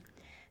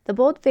The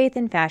Bold Faith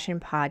and Fashion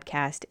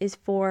podcast is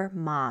for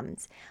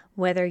moms.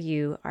 Whether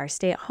you are a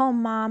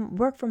stay-at-home mom,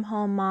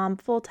 work-from-home mom,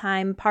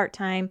 full-time,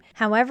 part-time,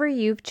 however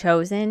you've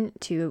chosen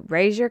to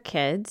raise your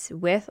kids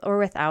with or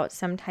without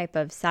some type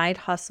of side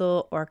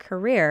hustle or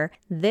career,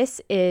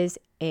 this is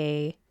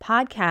a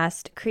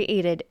podcast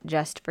created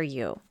just for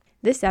you.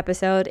 This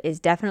episode is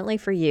definitely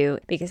for you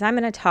because I'm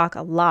going to talk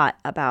a lot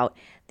about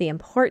the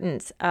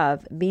importance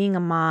of being a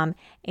mom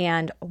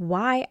and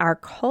why our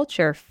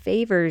culture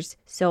favors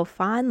so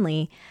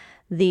fondly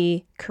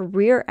the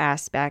career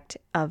aspect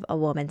of a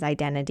woman's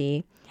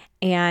identity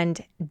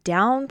and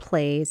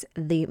downplays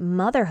the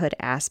motherhood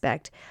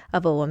aspect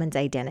of a woman's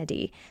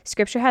identity.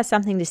 Scripture has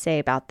something to say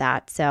about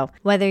that. So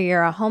whether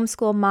you're a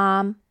homeschool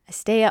mom, a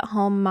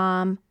stay-at-home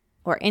mom,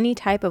 or any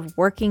type of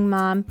working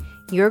mom,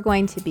 you're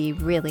going to be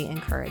really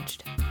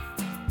encouraged.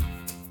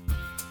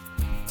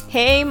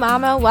 Hey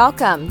mama,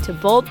 welcome to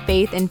Bold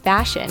Faith and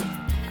Fashion.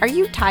 Are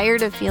you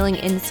tired of feeling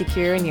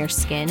insecure in your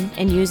skin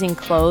and using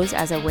clothes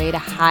as a way to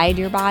hide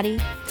your body?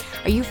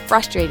 Are you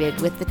frustrated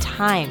with the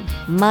time,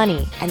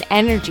 money, and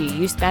energy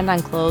you spend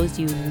on clothes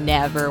you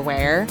never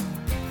wear?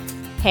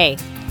 Hey,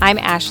 I'm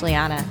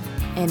Ashleana,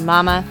 and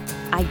mama,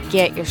 I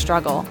get your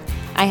struggle.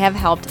 I have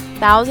helped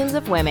thousands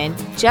of women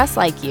just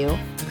like you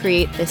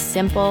create the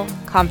simple,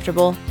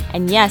 comfortable,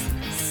 and yes,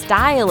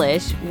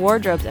 stylish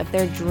wardrobes of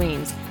their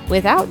dreams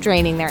without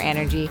draining their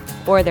energy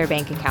or their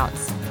bank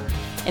accounts.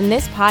 In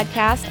this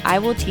podcast, I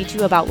will teach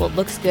you about what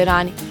looks good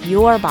on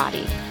your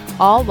body,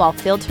 all while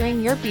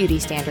filtering your beauty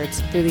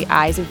standards through the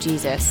eyes of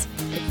Jesus.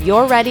 If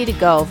you're ready to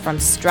go from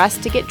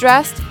stressed to get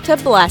dressed to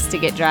blessed to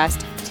get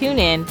dressed, tune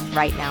in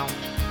right now.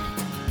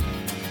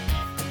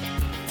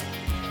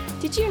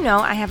 Did you know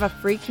I have a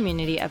free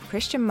community of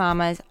Christian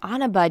mamas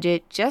on a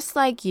budget just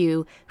like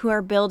you who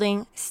are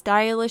building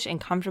stylish and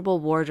comfortable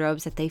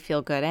wardrobes that they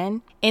feel good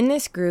in? In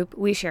this group,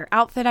 we share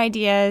outfit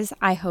ideas,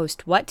 I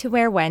host What to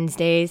Wear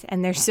Wednesdays,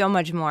 and there's so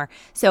much more.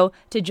 So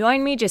to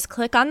join me, just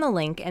click on the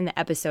link in the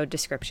episode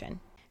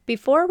description.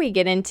 Before we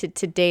get into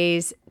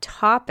today's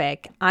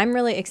topic, I'm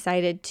really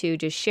excited to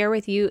just share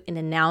with you and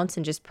announce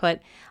and just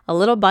put a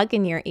little bug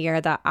in your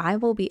ear that I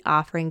will be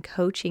offering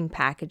coaching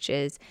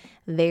packages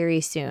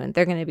very soon.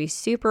 They're going to be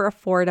super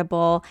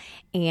affordable,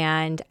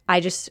 and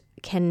I just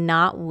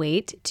cannot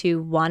wait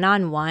to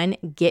one-on-one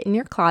get in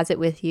your closet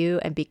with you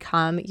and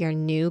become your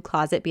new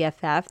closet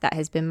BFF. That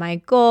has been my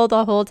goal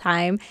the whole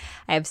time.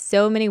 I have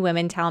so many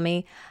women tell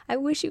me, I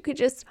wish you could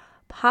just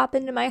pop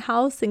into my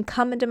house and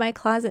come into my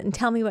closet and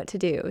tell me what to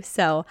do.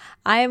 So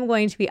I am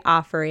going to be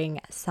offering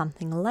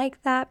something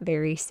like that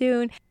very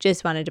soon.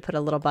 Just wanted to put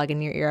a little bug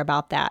in your ear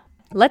about that.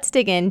 Let's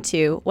dig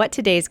into what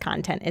today's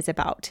content is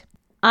about.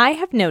 I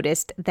have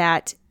noticed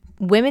that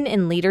women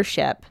in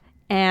leadership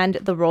and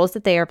the roles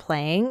that they are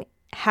playing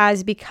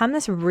has become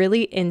this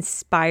really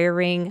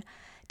inspiring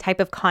type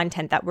of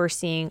content that we're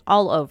seeing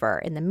all over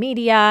in the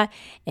media,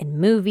 in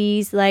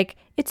movies. Like,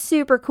 it's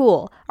super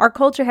cool. Our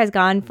culture has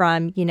gone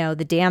from,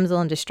 the damsel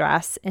in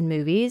distress in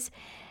movies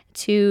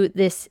to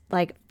this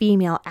like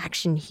female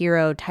action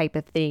hero type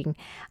of thing.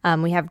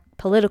 We have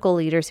political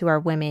leaders who are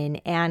women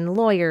and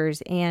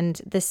lawyers,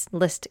 and this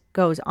list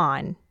goes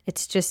on.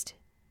 It's just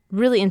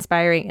really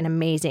inspiring and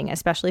amazing,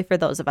 especially for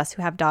those of us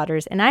who have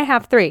daughters, and I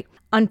have 3.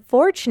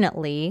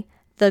 Unfortunately,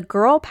 the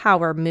girl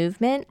power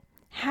movement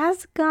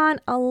has gone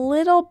a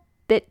little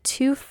bit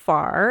too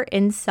far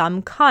in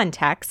some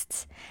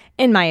contexts,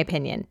 in my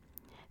opinion.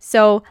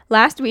 So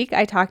last week,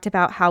 I talked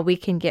about how we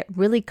can get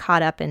really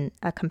caught up in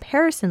a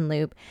comparison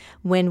loop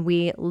when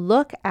we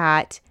look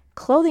at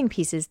clothing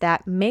pieces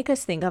that make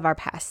us think of our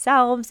past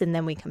selves, and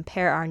then we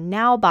compare our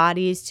now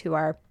bodies to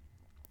our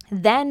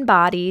then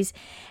bodies,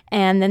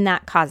 and then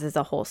that causes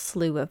a whole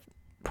slew of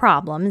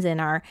problems in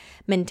our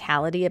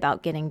mentality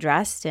about getting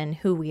dressed and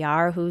who we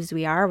are, whose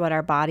we are, what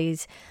our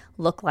bodies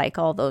look like,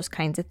 all those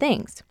kinds of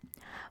things.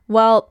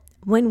 Well,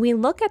 when we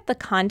look at the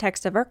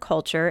context of our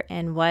culture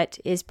and what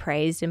is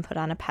praised and put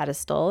on a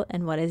pedestal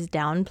and what is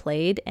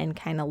downplayed and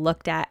kind of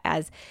looked at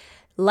as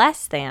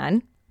less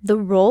than, the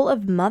role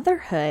of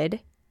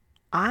motherhood,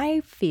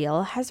 I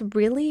feel, has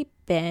really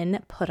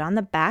been put on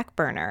the back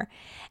burner.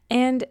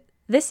 And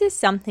this is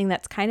something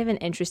that's kind of an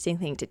interesting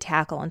thing to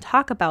tackle and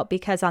talk about,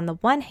 because on the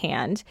one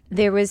hand,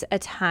 there was a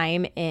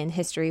time in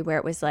history where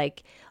it was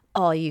like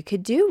all you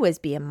could do was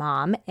be a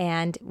mom.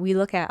 And we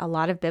look at a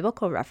lot of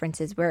biblical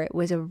references where it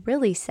was a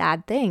really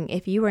sad thing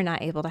if you were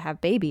not able to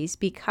have babies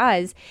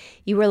because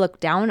you were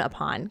looked down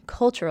upon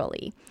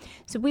culturally.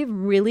 So we've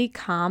really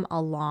come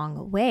a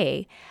long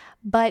way.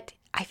 But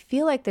I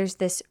feel like there's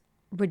this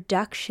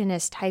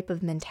reductionist type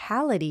of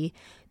mentality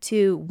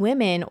to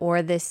women,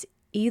 or this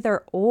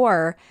either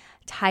or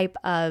type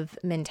of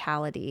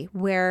mentality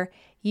where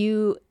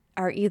you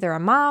are either a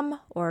mom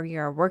or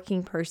you're a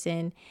working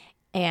person,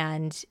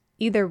 and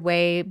either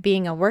way,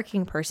 being a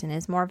working person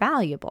is more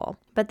valuable.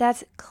 But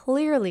that's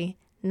clearly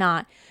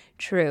not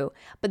true.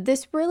 But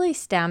this really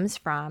stems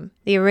from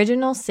the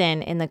original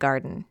sin in the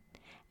garden.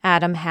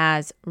 Adam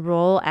has a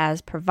role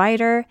as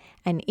provider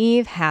and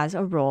Eve has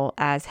a role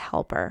as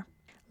helper.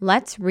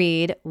 let's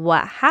read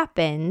what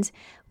happens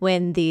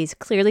when these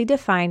clearly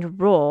defined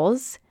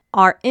roles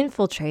are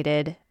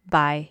infiltrated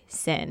by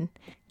sin.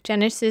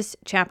 Genesis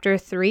chapter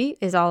 3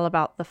 is all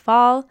about the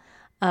fall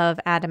of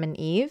Adam and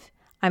Eve.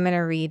 I'm going to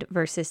read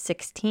verses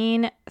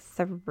 16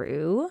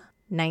 through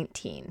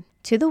 19.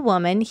 To the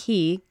woman,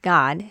 he,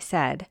 God,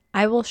 said,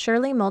 I will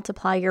surely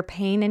multiply your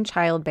pain in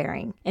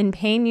childbearing. In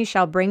pain you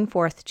shall bring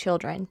forth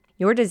children.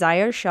 Your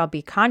desire shall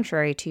be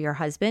contrary to your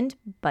husband,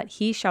 but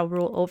he shall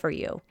rule over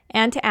you.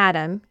 And to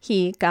Adam,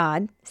 he,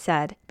 God,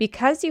 said,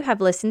 because you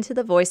have listened to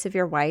the voice of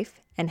your wife,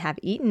 and have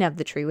eaten of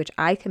the tree which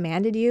I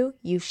commanded you,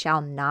 you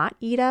shall not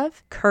eat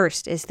of.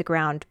 Cursed is the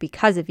ground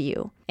because of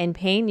you. In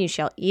pain you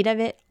shall eat of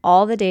it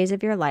all the days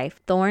of your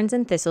life. Thorns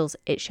and thistles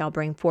it shall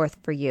bring forth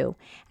for you,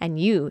 and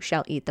you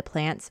shall eat the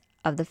plants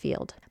of the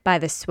field. By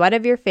the sweat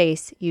of your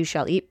face you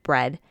shall eat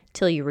bread,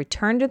 till you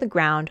return to the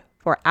ground,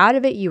 for out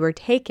of it you were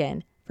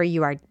taken, for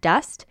you are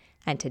dust,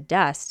 and to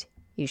dust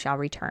you shall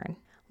return.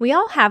 We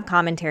all have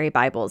commentary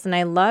Bibles, and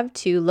I love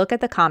to look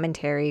at the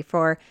commentary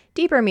for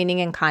deeper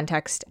meaning and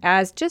context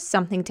as just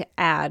something to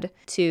add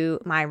to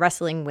my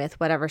wrestling with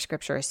whatever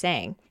scripture is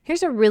saying.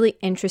 Here's a really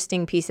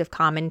interesting piece of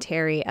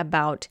commentary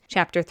about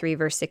chapter 3,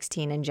 verse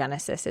 16 in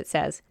Genesis. It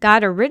says,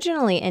 God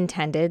originally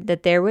intended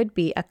that there would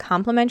be a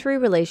complementary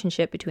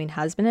relationship between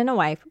husband and a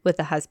wife with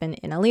the husband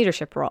in a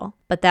leadership role.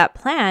 But that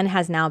plan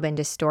has now been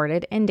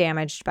distorted and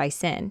damaged by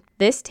sin.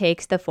 This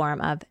takes the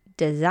form of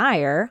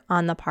desire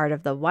on the part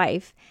of the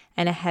wife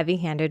and a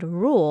heavy-handed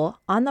rule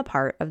on the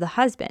part of the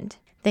husband.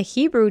 The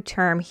Hebrew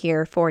term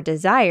here for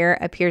desire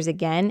appears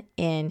again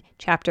in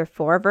chapter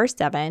 4, verse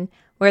 7,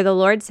 where the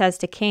Lord says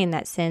to Cain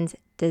that sin's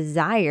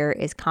desire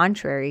is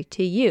contrary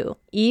to you.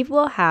 Eve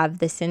will have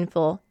the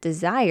sinful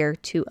desire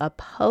to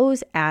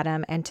oppose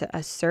Adam and to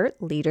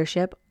assert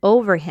leadership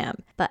over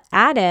him. But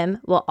Adam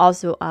will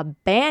also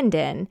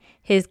abandon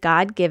his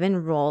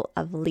God-given role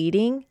of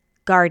leading,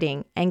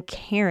 guarding, and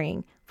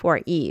caring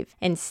for Eve.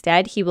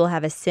 Instead, he will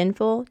have a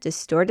sinful,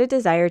 distorted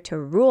desire to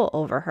rule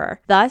over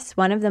her. Thus,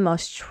 one of the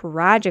most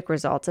tragic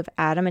results of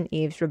Adam and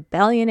Eve's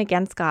rebellion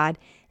against God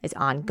is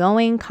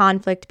ongoing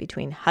conflict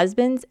between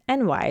husbands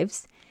and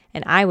wives,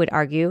 and I would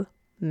argue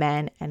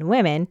men and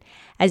women,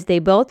 as they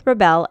both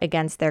rebel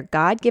against their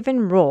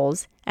God-given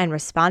roles and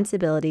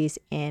responsibilities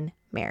in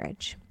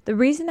marriage. The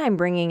reason I'm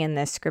bringing in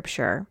this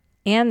scripture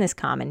and this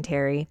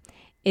commentary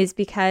is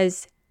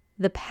because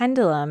the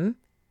pendulum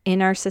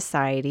in our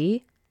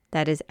society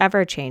that is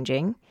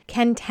ever-changing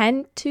can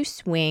tend to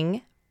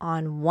swing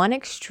on one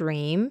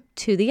extreme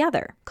to the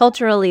other.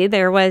 Culturally,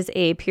 there was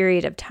a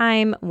period of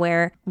time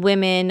where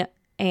women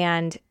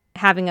and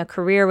having a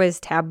career was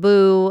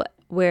taboo,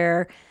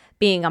 where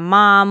being a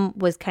mom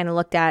was kind of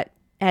looked at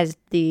as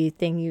the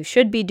thing you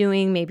should be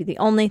doing, maybe the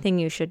only thing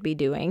you should be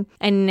doing.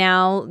 And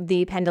now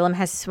the pendulum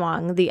has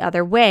swung the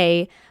other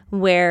way,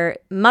 where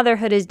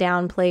motherhood is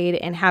downplayed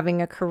and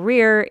having a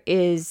career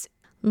is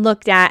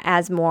looked at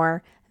as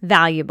more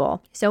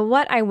valuable. So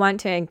what I want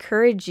to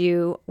encourage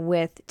you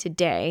with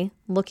today,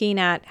 looking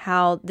at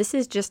how this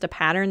is just a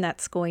pattern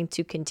that's going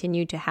to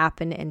continue to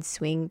happen and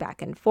swing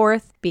back and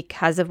forth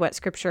because of what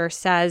scripture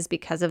says,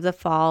 because of the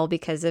fall,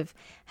 because of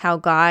how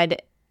God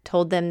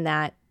told them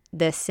that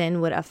the sin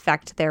would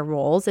affect their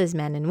roles as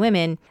men and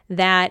women,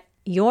 that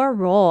your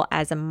role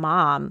as a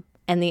mom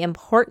and the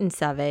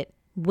importance of it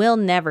will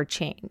never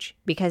change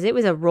because it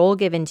was a role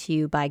given to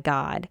you by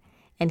God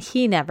and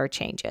He never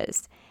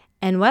changes.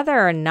 And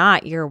whether or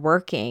not you're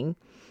working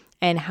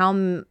and how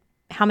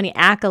many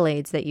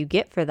accolades that you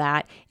get for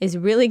that is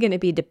really going to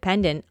be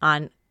dependent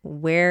on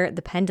where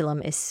the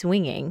pendulum is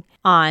swinging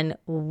on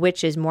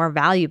which is more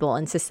valuable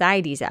in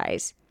society's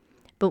eyes.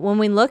 But when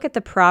we look at the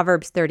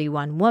Proverbs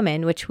 31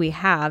 woman, which we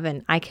have,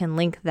 and I can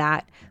link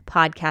that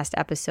podcast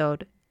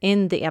episode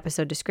in the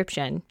episode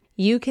description,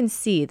 you can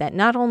see that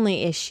not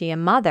only is she a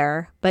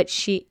mother, but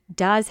she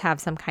does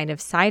have some kind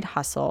of side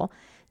hustle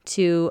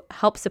to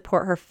help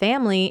support her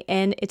family,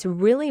 and it's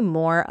really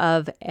more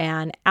of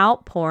an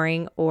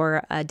outpouring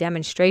or a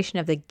demonstration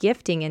of the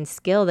gifting and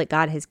skill that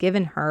God has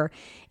given her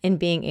in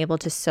being able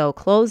to sew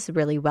clothes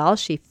really well.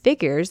 She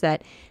figures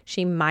that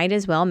she might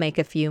as well make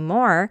a few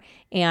more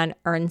and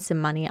earn some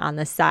money on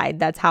the side.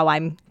 That's how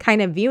I'm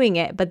kind of viewing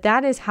it, but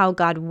that is how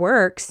God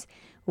works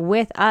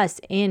with us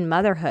in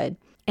motherhood.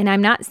 And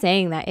I'm not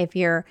saying that if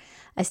you're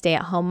a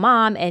stay-at-home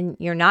mom and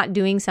you're not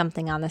doing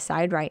something on the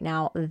side right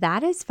now,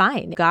 that is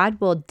fine. God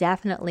will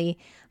definitely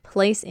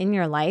place in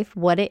your life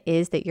what it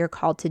is that you're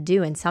called to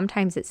do. And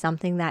sometimes it's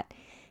something that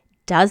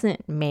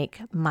doesn't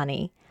make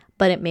money,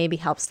 but it maybe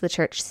helps the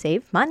church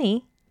save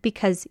money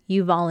because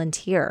you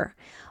volunteer.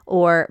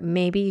 Or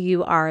maybe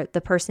you are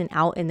the person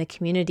out in the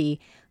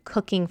community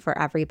cooking for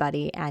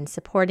everybody and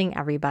supporting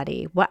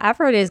everybody.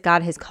 Whatever it is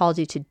God has called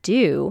you to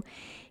do,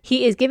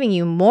 He is giving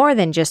you more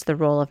than just the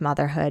role of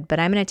motherhood. But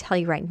I'm going to tell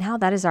you right now,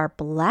 that is our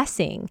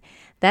blessing.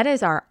 That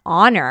is our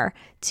honor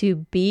to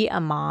be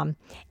a mom.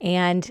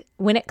 And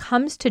when it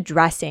comes to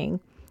dressing,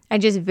 I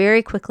just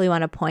very quickly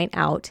want to point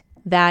out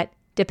that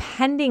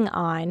depending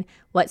on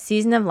what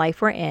season of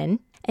life we're in,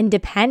 And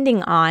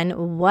depending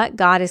on what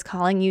God is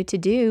calling you to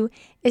do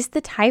is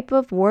the type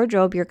of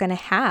wardrobe you're going to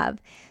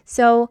have.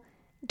 So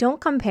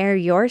don't compare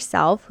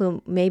yourself,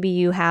 who maybe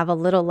you have a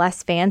little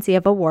less fancy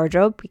of a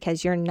wardrobe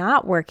because you're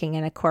not working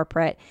in a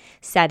corporate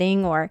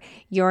setting, or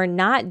you're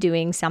not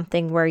doing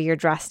something where you're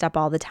dressed up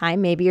all the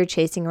time. Maybe you're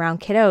chasing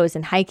around kiddos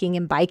and hiking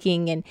and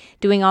biking and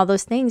doing all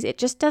those things. It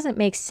just doesn't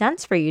make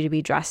sense for you to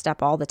be dressed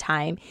up all the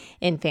time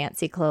in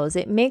fancy clothes.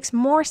 It makes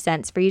more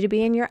sense for you to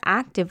be in your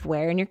active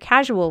wear and your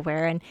casual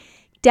wear. And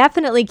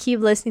definitely keep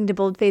listening to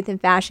Bold Faith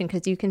and Fashion,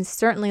 because you can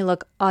certainly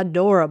look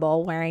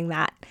adorable wearing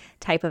that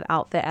type of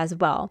outfit as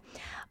well.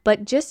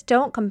 But just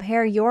don't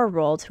compare your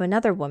role to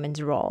another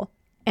woman's role.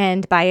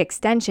 And by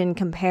extension,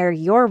 compare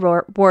your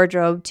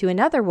wardrobe to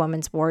another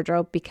woman's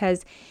wardrobe,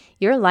 because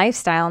your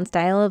lifestyle and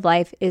style of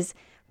life is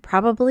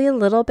probably a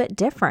little bit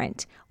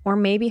different. Or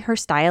maybe her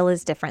style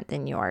is different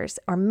than yours.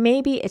 Or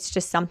maybe it's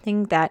just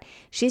something that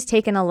she's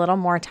taken a little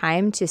more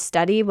time to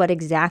study what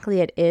exactly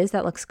it is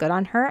that looks good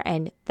on her.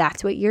 And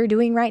that's what you're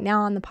doing right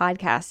now on the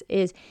podcast,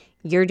 is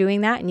you're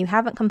doing that and you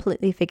haven't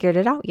completely figured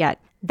it out yet.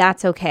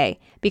 That's okay,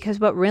 because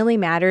what really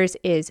matters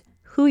is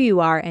who you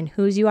are and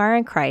whose you are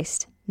in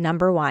Christ.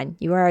 Number one,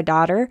 you are a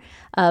daughter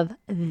of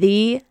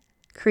the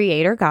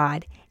Creator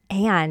God,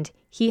 and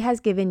He has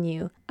given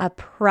you a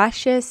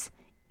precious,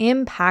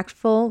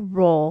 impactful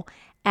role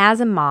as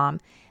a mom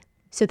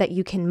so that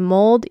you can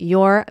mold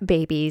your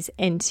babies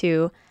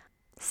into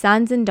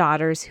sons and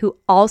daughters who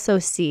also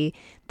see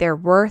their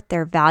worth,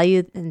 their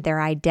value, and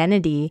their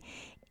identity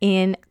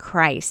in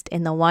Christ,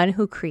 in the one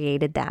who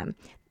created them.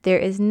 There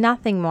is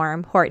nothing more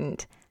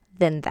important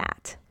than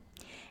that.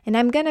 And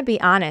I'm going to be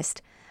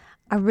honest,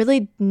 I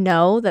really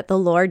know that the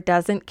Lord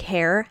doesn't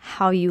care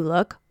how you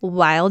look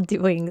while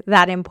doing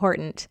that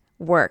important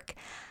work.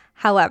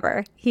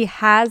 However, He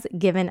has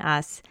given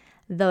us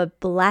the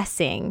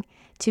blessing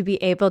to be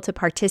able to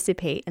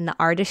participate in the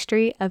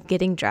artistry of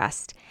getting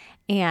dressed.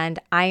 And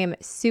I am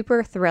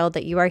super thrilled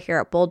that you are here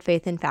at Bold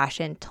Faith and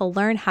Fashion to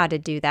learn how to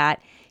do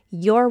that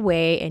your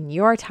way, in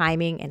your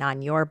timing, and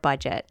on your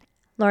budget.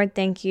 Lord,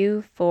 thank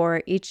you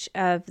for each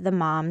of the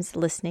moms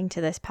listening to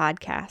this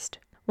podcast.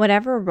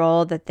 Whatever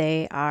role that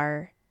they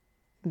are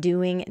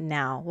doing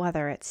now,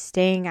 whether it's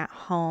staying at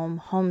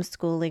home,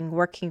 homeschooling,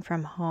 working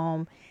from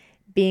home,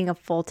 being a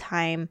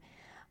full-time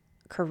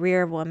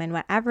career woman,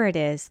 whatever it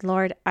is,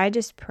 Lord, I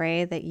just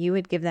pray that you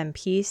would give them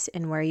peace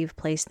in where you've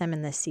placed them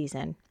in this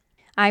season.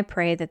 I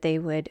pray that they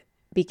would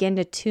begin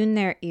to tune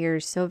their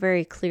ears so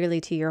very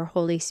clearly to your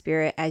Holy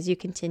Spirit as you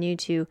continue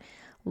to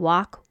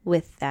walk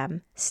with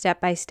them step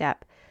by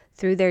step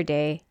through their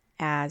day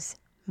as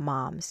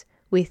moms.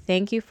 We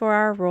thank you for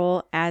our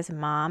role as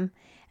mom,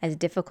 as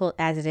difficult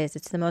as it is.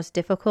 It's the most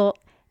difficult,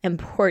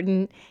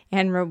 important,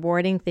 and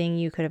rewarding thing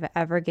you could have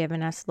ever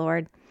given us,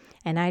 Lord.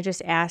 And I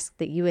just ask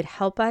that you would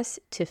help us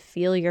to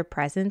feel your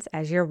presence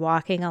as you're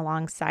walking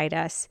alongside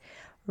us,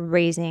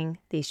 raising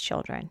these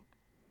children.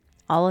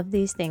 All of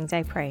these things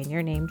I pray in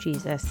your name,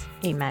 Jesus.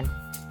 Amen.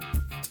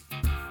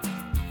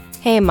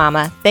 Hey,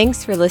 Mama,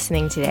 thanks for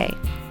listening today.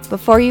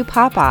 Before you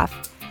pop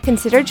off,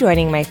 consider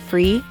joining my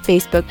free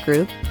Facebook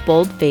group,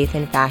 Bold Faith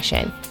and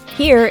Fashion.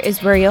 Here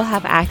is where you'll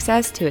have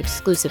access to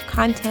exclusive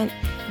content,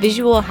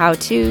 visual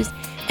how-tos,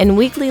 and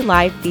weekly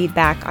live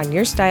feedback on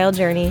your style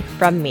journey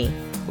from me.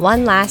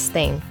 One last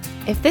thing.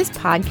 If this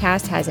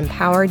podcast has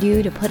empowered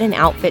you to put an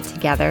outfit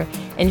together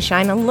and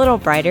shine a little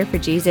brighter for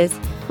Jesus,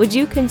 would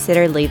you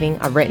consider leaving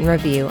a written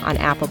review on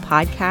Apple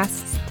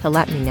Podcasts to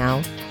let me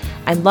know?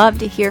 I'd love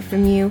to hear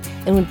from you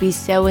and would be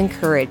so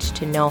encouraged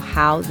to know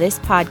how this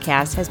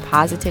podcast has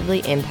positively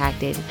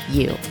impacted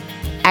you.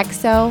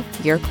 XO,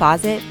 your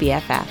closet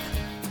BFF.